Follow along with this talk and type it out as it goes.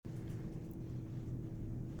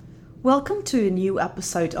Welcome to a new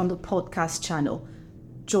episode on the podcast channel,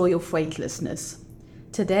 Joy of Weightlessness.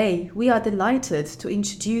 Today, we are delighted to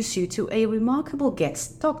introduce you to a remarkable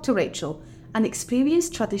guest, Dr. Rachel, an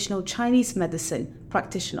experienced traditional Chinese medicine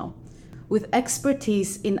practitioner with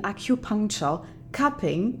expertise in acupuncture,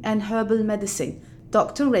 cupping, and herbal medicine.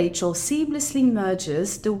 Dr. Rachel seamlessly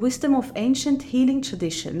merges the wisdom of ancient healing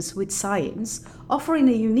traditions with science, offering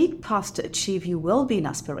a unique path to achieve your well-being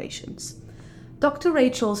aspirations. Dr.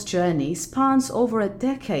 Rachel's journey spans over a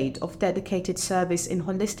decade of dedicated service in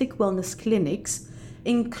holistic wellness clinics,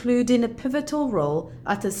 including a pivotal role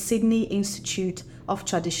at the Sydney Institute of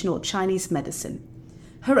Traditional Chinese Medicine.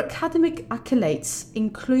 Her academic accolades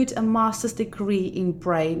include a master's degree in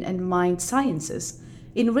brain and mind sciences,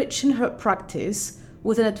 enriching her practice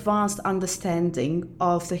with an advanced understanding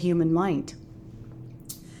of the human mind.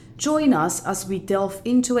 Join us as we delve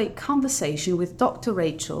into a conversation with Dr.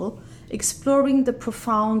 Rachel, exploring the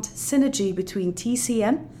profound synergy between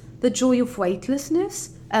TCM, the joy of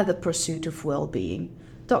weightlessness, and the pursuit of well-being.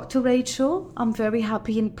 Dr. Rachel, I'm very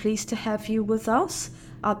happy and pleased to have you with us.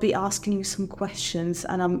 I'll be asking you some questions,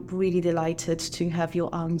 and I'm really delighted to have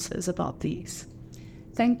your answers about these.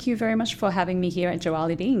 Thank you very much for having me here at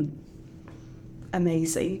Joali.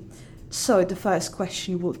 Amazing. So the first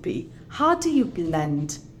question would be, how do you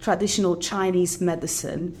blend traditional Chinese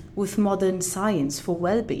medicine with modern science for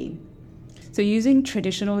well-being? So using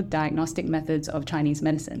traditional diagnostic methods of Chinese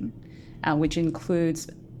medicine, which includes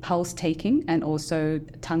pulse taking and also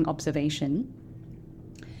tongue observation,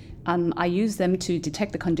 I use them to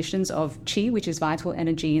detect the conditions of qi, which is vital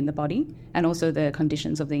energy in the body, and also the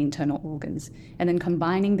conditions of the internal organs. And then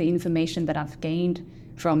combining the information that I've gained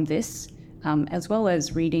from this, as well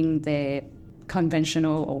as reading their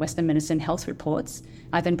conventional or Western medicine health reports,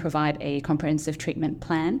 I then provide a comprehensive treatment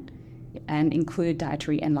plan and include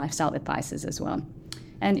dietary and lifestyle advices as well.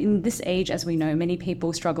 And in this age, as we know, many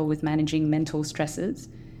people struggle with managing mental stresses.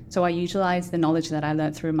 So I utilize the knowledge that I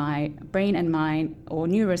learned through my brain and mind or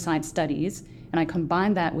neuroscience studies, and I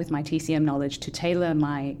combine that with my TCM knowledge to tailor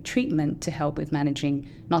my treatment to help with managing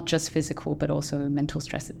not just physical, but also mental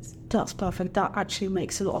stresses. That's perfect. That actually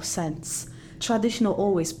makes a lot of sense. Traditional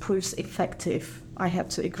always proves effective. I have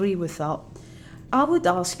to agree with that. I would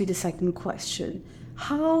ask you the second question.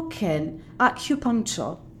 How can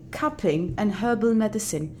acupuncture, cupping, and herbal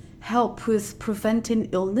medicine help with preventing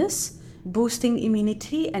illness, boosting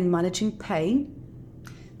immunity, and managing pain?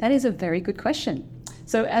 That is a very good question.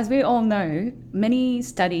 So as we all know, many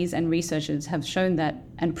studies and researchers have shown that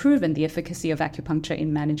and proven the efficacy of acupuncture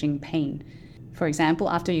in managing pain. For example,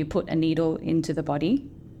 after you put a needle into the body,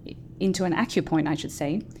 into an acupoint, I should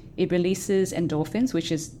say, it releases endorphins,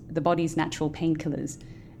 which is the body's natural painkillers.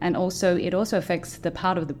 And also, it also affects the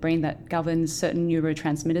part of the brain that governs certain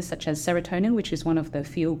neurotransmitters, such as serotonin, which is one of the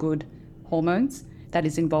feel-good hormones that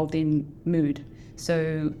is involved in mood.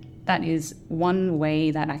 So that is one way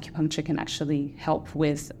that acupuncture can actually help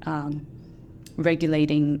with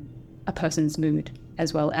regulating a person's mood,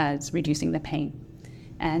 as well as reducing the pain.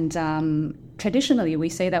 And traditionally, we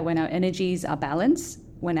say that when our energies are balanced,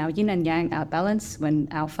 when our yin and yang are balanced, when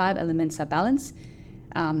our 5 elements are balanced,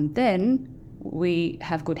 then we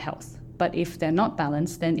have good health. But if they're not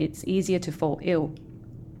balanced, then it's easier to fall ill.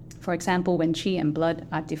 For example, when qi and blood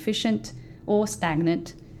are deficient or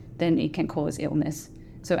stagnant, then it can cause illness.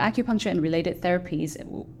 So acupuncture and related therapies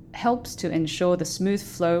helps to ensure the smooth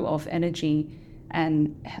flow of energy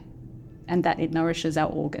and that it nourishes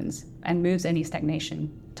our organs and moves any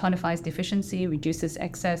stagnation, tonifies deficiency, reduces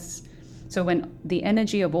excess. So when the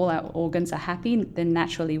energy of all our organs are happy, then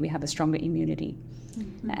naturally we have a stronger immunity.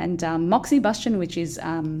 Mm-hmm. And moxibustion, which is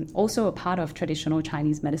also a part of traditional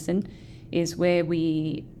Chinese medicine, is where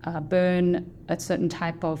we burn a certain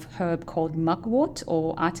type of herb called mugwort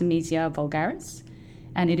or Artemisia vulgaris,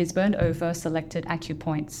 and it is burned over selected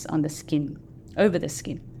acupoints on the skin, over the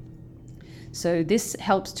skin. So this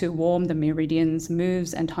helps to warm the meridians,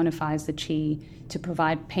 moves and tonifies the qi to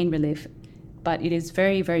provide pain relief, but it is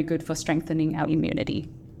very, very good for strengthening our immunity.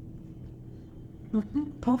 Mm-hmm.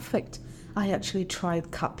 Perfect. I actually tried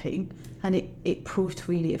cupping and it proved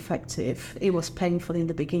really effective. It was painful in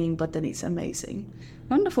the beginning, but then it's amazing.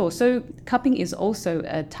 Wonderful. So cupping is also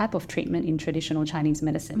a type of treatment in traditional Chinese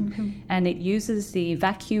medicine. Mm-hmm. And it uses the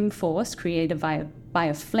vacuum force created by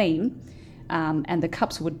a flame, and the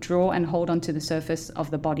cups would draw and hold onto the surface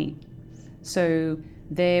of the body. So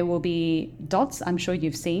there will be dots, I'm sure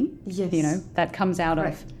you've seen, yes. That comes out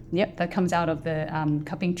of the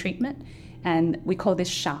cupping treatment. And we call this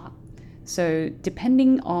sha. So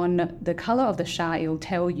depending on the color of the sha, it will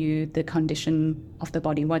tell you the condition of the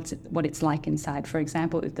body, what it's like inside. For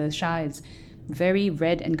example, if the sha is very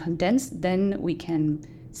red and condensed, then we can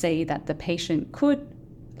say that the patient could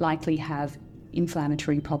likely have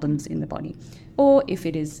inflammatory problems in the body. Or if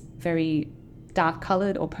it is very dark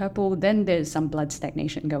colored or purple, then there's some blood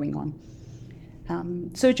stagnation going on.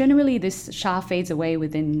 So generally this SHA fades away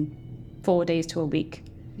within 4 days to a week.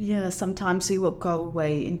 Yeah, sometimes it will go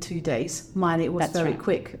away in 2 days. Mine, it was That's very right.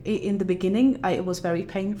 quick. In the beginning, it was very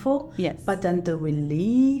painful. Yes. But then the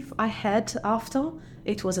relief I had after,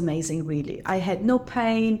 it was amazing, really. I had no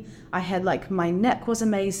pain. I had my neck was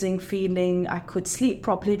amazing feeling. I could sleep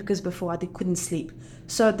properly because before I couldn't sleep.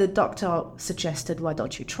 So the doctor suggested, why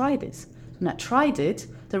don't you try this? And I tried it.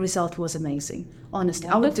 The result was amazing. Honestly,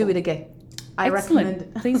 I would do it again. I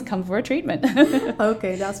recommend. Please come for a treatment.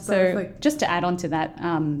 Okay, that's perfect. So just to add on to that,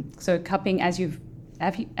 so cupping, as you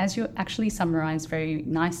actually summarized very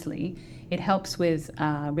nicely, it helps with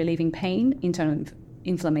relieving pain, internal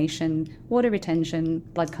inflammation, water retention,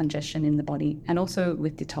 blood congestion in the body, and also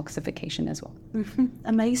with detoxification as well. Mm-hmm.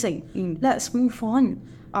 Amazing. Let's move on.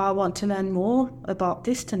 I want to learn more about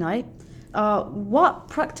this tonight. What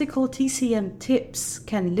practical TCM tips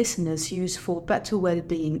can listeners use for better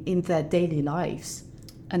well-being in their daily lives?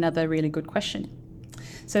 Another really good question.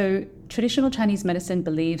 So traditional Chinese medicine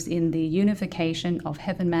believes in the unification of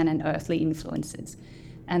heaven, man, and earthly influences,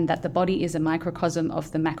 and that the body is a microcosm of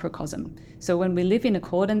the macrocosm. So when we live in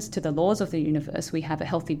accordance to the laws of the universe, we have a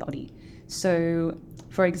healthy body. So,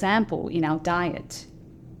 for example, in our diet,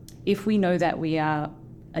 if we know that we are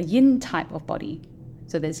a yin type of body,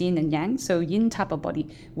 so there's yin and yang, so yin type of body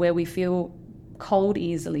where we feel cold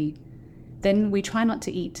easily, then we try not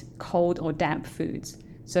to eat cold or damp foods.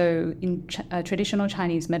 So in traditional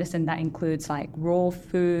Chinese medicine, that includes raw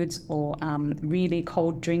foods or really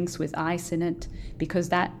cold drinks with ice in it, because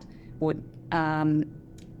that would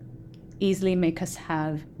easily make us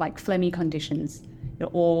have phlegmy conditions,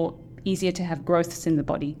 or easier to have growths in the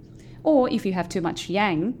body. Or if you have too much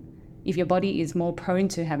yang, if your body is more prone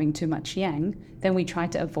to having too much yang, then we try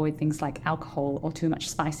to avoid things like alcohol or too much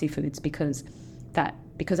spicy foods, because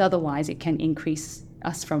otherwise it can increase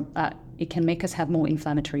us it can make us have more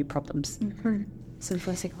inflammatory problems. Mm-hmm. So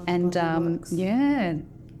yeah,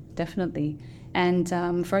 definitely. And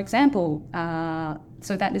for example,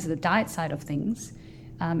 so that is the diet side of things.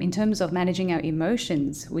 In terms of managing our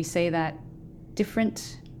emotions, we say that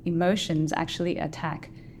different emotions actually attack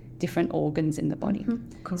different organs in the body.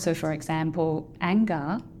 Mm-hmm. So for example,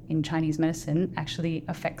 anger in Chinese medicine actually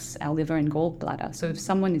affects our liver and gallbladder. So if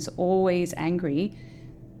someone is always angry,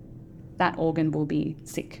 that organ will be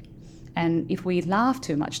sick. And if we laugh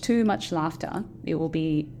too much laughter, it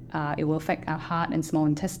will affect our heart and small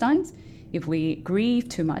intestines. If we grieve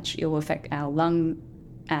too much, it will affect our lung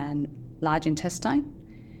and large intestine.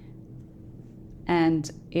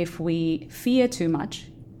 And if we fear too much,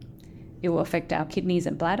 it will affect our kidneys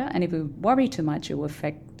and bladder. And if we worry too much, it will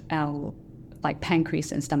affect our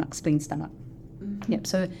pancreas and stomach, spleen, stomach. Mm-hmm. Yep.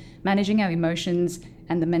 So managing our emotions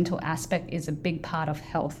and the mental aspect is a big part of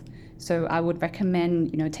health. So I would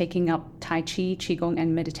recommend, taking up Tai Chi, Qigong,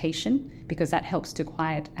 and meditation, because that helps to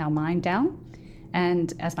quiet our mind down.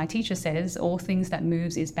 And as my teacher says, all things that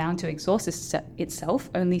moves is bound to exhaust itself,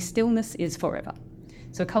 only stillness is forever.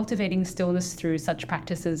 So cultivating stillness through such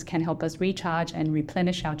practices can help us recharge and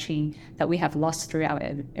replenish our qi that we have lost through our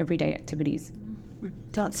everyday activities.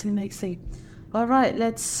 That's amazing. All right,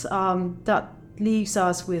 that leaves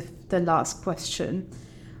us with the last question.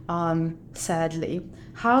 Sadly,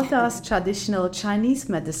 how does traditional Chinese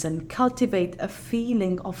medicine cultivate a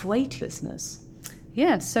feeling of weightlessness?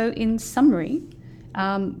 Yeah, so in summary,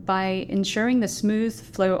 by ensuring the smooth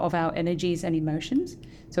flow of our energies and emotions,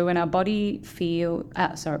 so when our body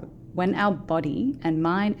and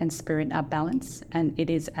mind and spirit are balanced and it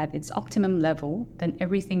is at its optimum level, then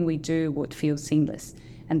everything we do would feel seamless.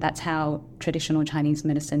 And that's how traditional Chinese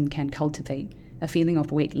medicine can cultivate a feeling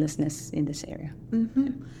of weightlessness in this area.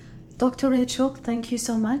 Mm-hmm. Dr. Rachel, thank you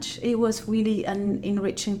so much. It was really an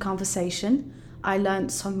enriching conversation. I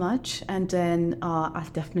learned so much, and then I'll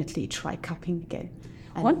definitely try cupping again.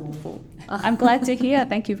 Wonderful. I'm glad to hear.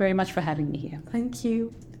 Thank you very much for having me here. Thank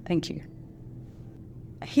you. Thank you.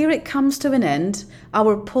 Here it comes to an end,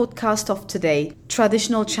 our podcast of today,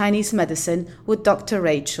 Traditional Chinese Medicine with Dr.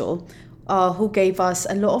 Rachel, who gave us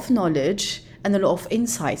a lot of knowledge and a lot of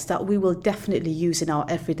insights that we will definitely use in our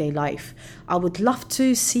everyday life. I would love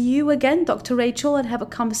to see you again, Dr. Rachel, and have a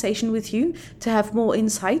conversation with you to have more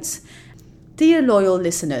insights. Dear loyal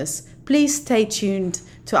listeners, please stay tuned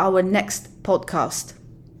to our next podcast.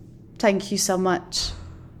 Thank you so much.